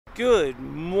Good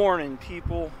morning,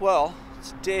 people. Well,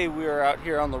 today we are out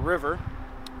here on the river,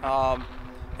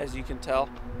 as you can tell,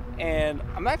 and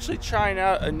I'm actually trying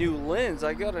out a new lens.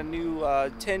 I got a new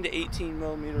 10 to 18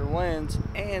 millimeter lens,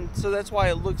 and so that's why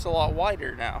it looks a lot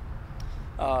wider now.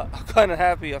 I'm kind of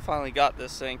happy I finally got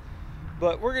this thing.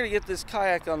 But we're gonna get this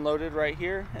kayak unloaded right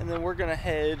here, and then we're gonna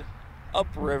head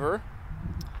upriver.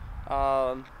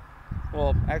 Well,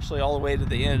 actually all the way to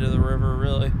the end of the river,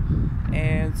 really,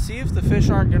 and see if the fish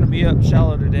aren't going to be up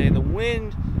shallow today. The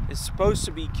wind is supposed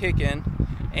to be kicking,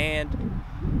 and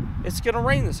it's going to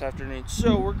rain this afternoon,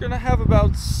 so we're going to have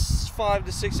about 5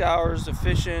 to 6 hours of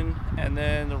fishing, and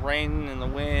then the rain and the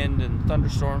wind and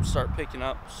thunderstorms start picking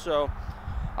up. So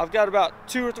I've got about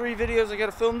 2 or 3 videos I got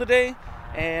to film today,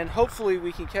 and hopefully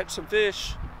we can catch some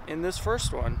fish in this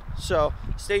first one. So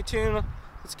stay tuned.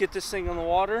 Let's get this thing on the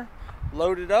water,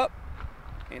 load it up,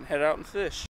 and head out and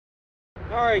fish.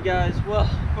 Alright guys, well,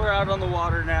 we're out on the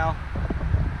water now,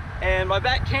 and my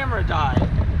back camera died.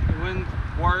 It wouldn't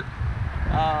work,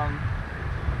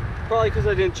 probably because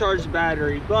I didn't charge the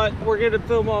battery, but we're going to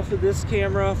film off of this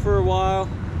camera for a while.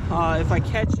 If I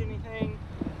catch anything,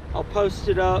 I'll post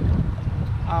it up,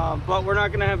 but we're not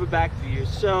going to have a back view,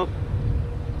 so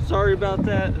sorry about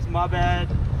that. It's my bad.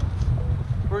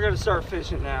 We're going to start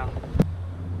fishing now.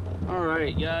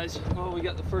 Alright guys, well, we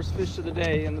got the first fish of the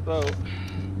day in the boat.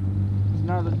 He's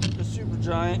not a super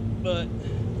giant, but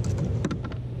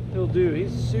he'll do.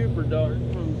 He's super dark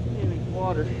from in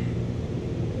water.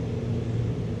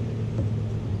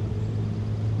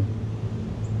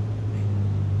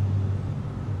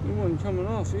 He wasn't coming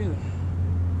off either.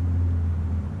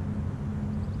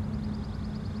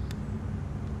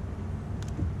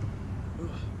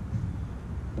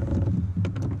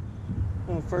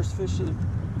 Well, first fish of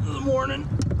the morning.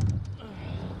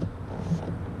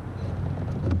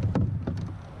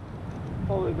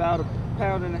 Probably about 1.5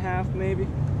 pounds maybe.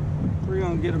 We're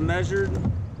gonna get them measured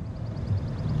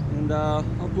and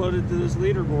upload it to this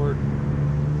leaderboard.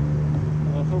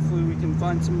 Hopefully we can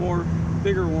find some more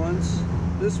bigger ones.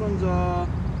 This one's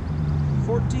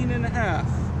 14 and a half.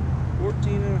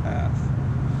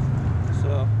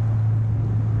 So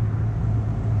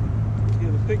let's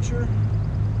get a picture.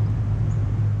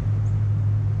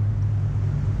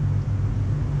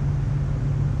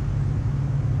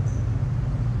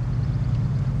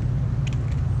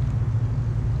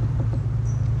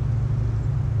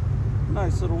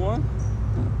 Nice little one.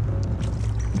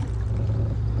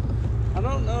 I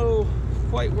don't know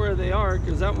quite where they are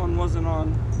because that one wasn't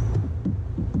on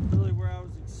really where I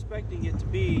was expecting it to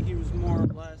be. He was more or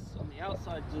less on the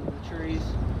outsides of the trees,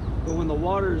 but when the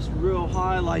water is real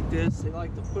high like this, they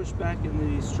like to push back into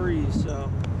these trees. So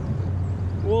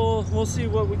we'll see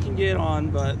what we can get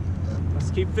on, but let's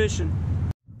keep fishing.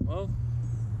 Well,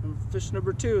 fish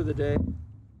number 2 of the day.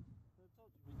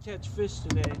 We catch fish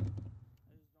today.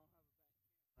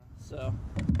 So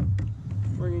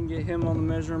we're gonna get him on the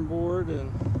measuring board and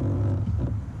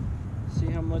see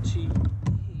how much he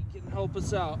can help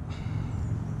us out.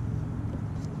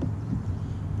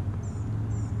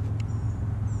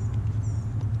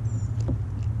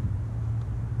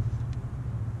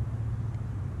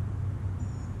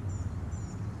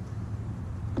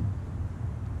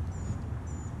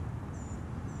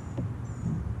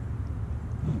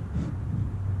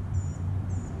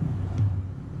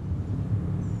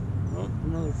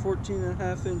 Another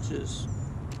 14.5 inches.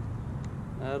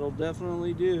 That'll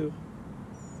definitely do.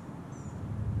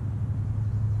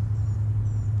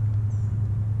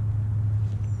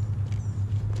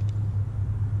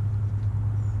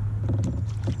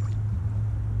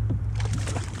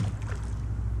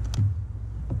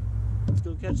 Let's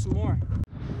go catch some more.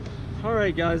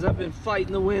 Alright guys, I've been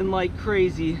fighting the wind like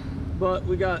crazy, but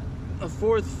we got a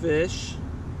 4th fish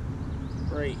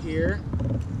right here.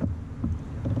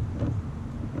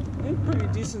 Pretty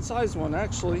decent sized one,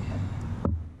 actually.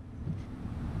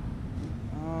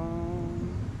 Yeah,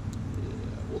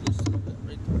 we'll just leave that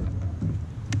right there.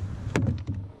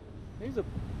 He's a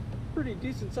pretty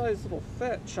decent sized little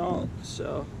fat chunk,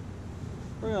 so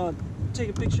we're gonna take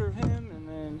a picture of him and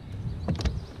then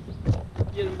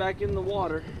get him back in the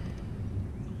water.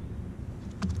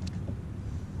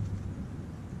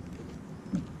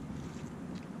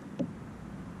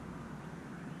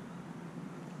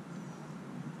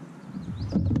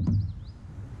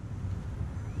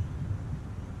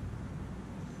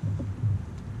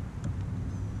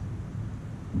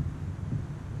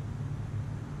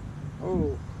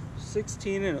 Oh,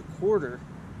 16.25.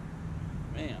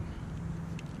 Man,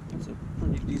 that's a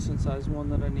pretty decent sized one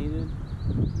that I needed.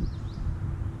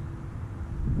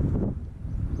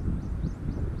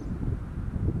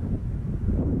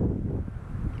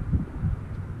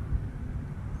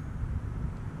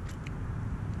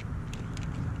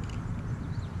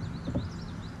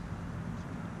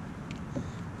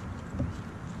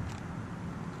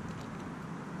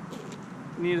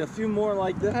 Need a few more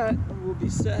like that and we'll be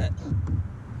set.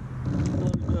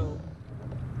 Let it go.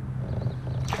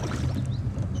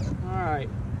 Alright.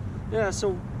 Yeah,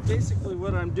 so basically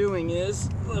what I'm doing is,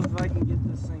 if I can get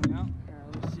this thing out. Here,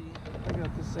 let me see. I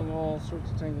got this thing all sorts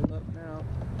of tangled up now.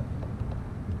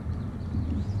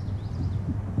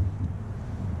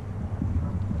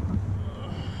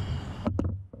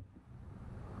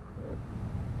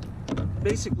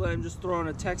 Basically, I'm just throwing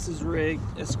a Texas rig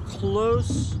as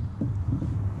close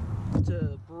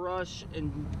to brush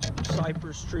and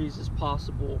cypress trees as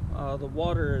possible. The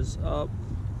water is up,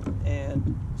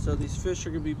 and so these fish are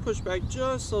going to be pushed back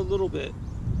just a little bit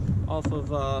off of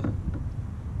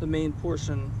the main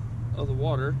portion of the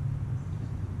water.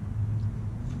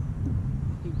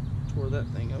 He tore that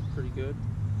thing up pretty good.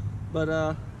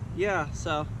 But yeah,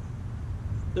 so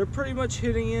they're pretty much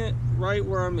hitting it right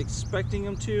where I'm expecting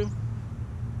them to.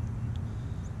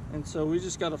 And so we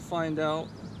just got to find out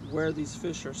where these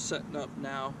fish are setting up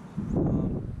now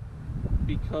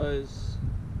because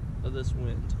of this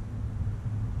wind.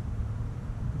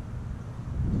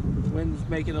 The wind's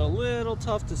making it a little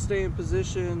tough to stay in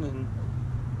position and,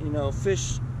 you know,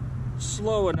 fish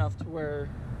slow enough to where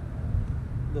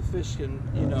the fish can,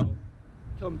 you know,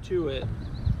 come to it.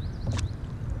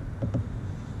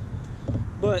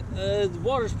 But the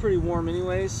water's pretty warm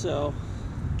anyway, so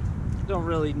don't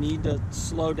really need to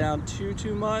slow down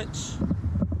too much.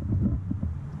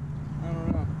 I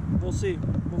don't know. We'll see.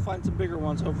 We'll find some bigger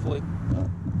ones, hopefully.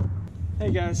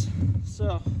 Hey guys,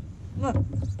 so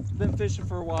been fishing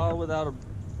for a while without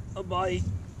a bite,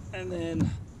 and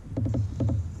then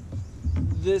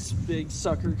this big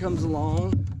sucker comes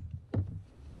along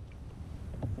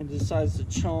and decides to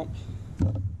chomp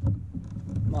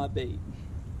my bait.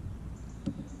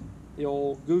 The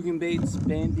old Guggenbait's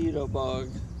Bandito bug.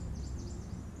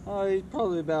 He's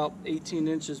probably about 18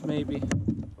 inches maybe.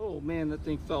 Oh man, that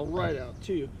thing fell right out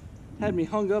too. Had me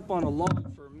hung up on a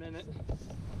log for a minute.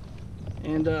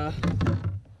 And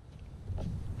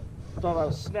thought I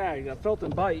was snagged. I felt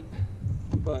him bite.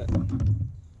 But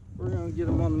we're gonna get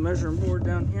him on the measuring board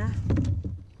down here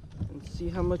and see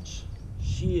how much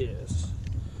she is.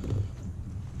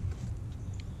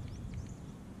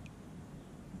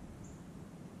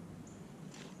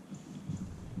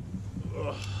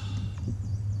 Ugh.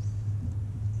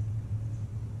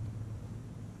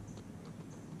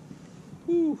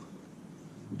 Whew.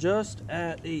 Just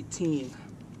at 18.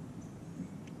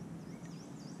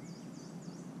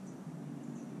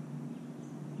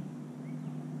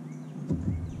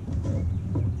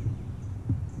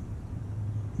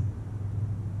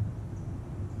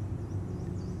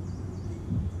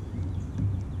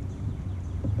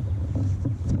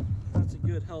 That's a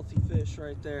good healthy fish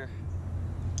right there.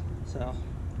 So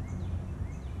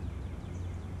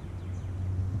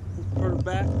let's put her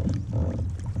back.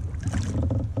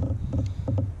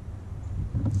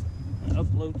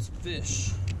 Upload some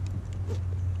fish.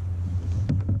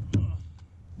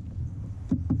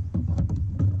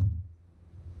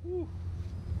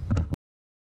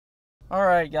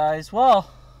 Alright guys,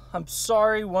 well, I'm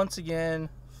sorry once again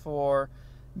for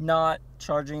not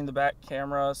charging the back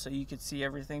camera so you could see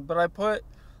everything, but I put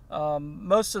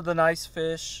most of the nice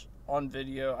fish on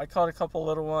video. I caught a couple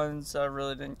little ones I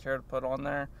really didn't care to put on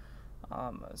there.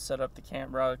 Set up the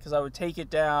camera because I would take it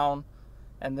down,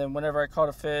 and then whenever I caught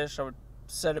a fish I would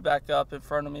set it back up in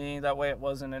front of me, that way it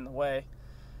wasn't in the way.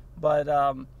 But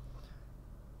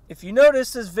if you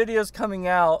notice, this video is coming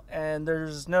out and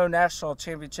there's no national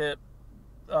championship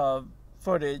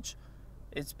footage,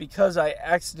 it's because I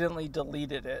accidentally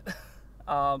deleted it.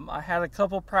 I had a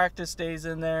couple practice days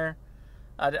in there.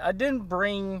 I didn't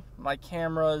bring my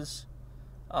cameras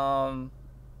to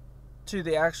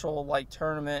the actual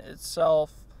tournament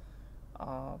itself,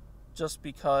 just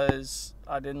because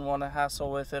I didn't want to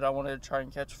hassle with it. I wanted to try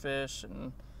and catch fish,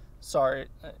 and sorry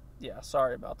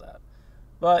about that.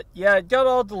 But yeah, it got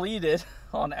all deleted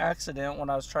on accident when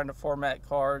I was trying to format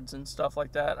cards and stuff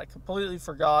like that. I completely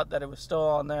forgot that it was still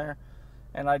on there,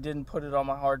 and I didn't put it on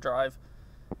my hard drive.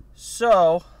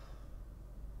 So,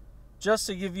 just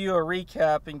to give you a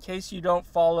recap, in case you don't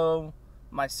follow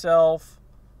myself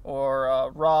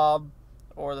or Rob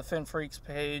or the Fin Freaks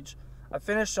page, I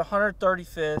finished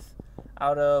 135th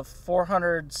out of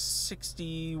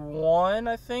 461,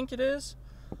 I think it is,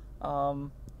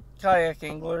 kayak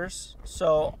anglers.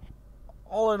 So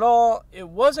all in all, it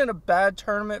wasn't a bad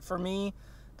tournament for me.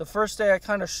 The first day I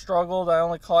kind of struggled. I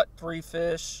only caught 3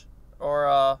 fish,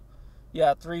 or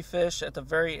 3 fish at the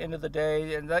very end of the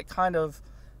day, and that kind of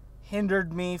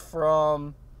hindered me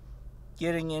from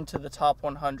getting into the top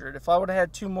 100. If I would have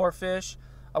had 2 more fish,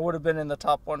 I would have been in the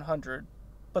top 100.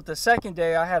 But the second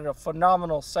day, I had a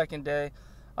phenomenal second day.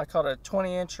 I caught a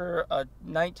 20-incher, a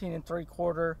 19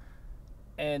 3/4,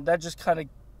 and that just kind of,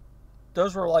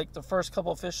 those were like the first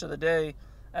couple of fish of the day.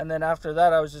 And then after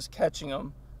that, I was just catching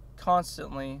them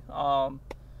constantly.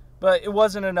 But it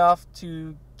wasn't enough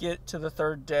to get to the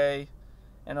third day,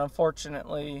 and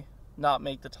unfortunately not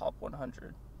make the top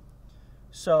 100.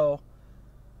 So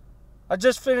I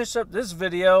just finished up this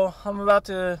video. I'm about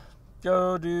to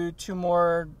go do 2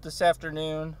 more this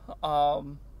afternoon.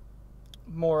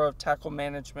 More of tackle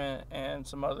management and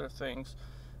some other things.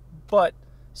 But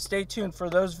stay tuned for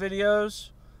those videos.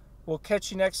 We'll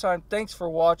catch you next time. Thanks for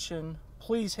watching.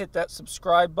 Please hit that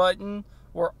subscribe button.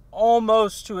 We're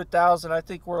almost to 1,000. I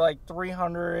think we're like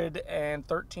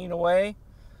 313 away.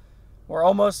 We're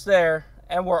almost there.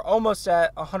 And we're almost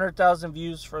at 100,000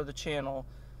 views for the channel.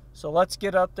 So let's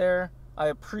get up there. I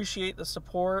appreciate the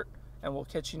support, and we'll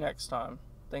catch you next time.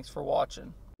 Thanks for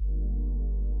watching.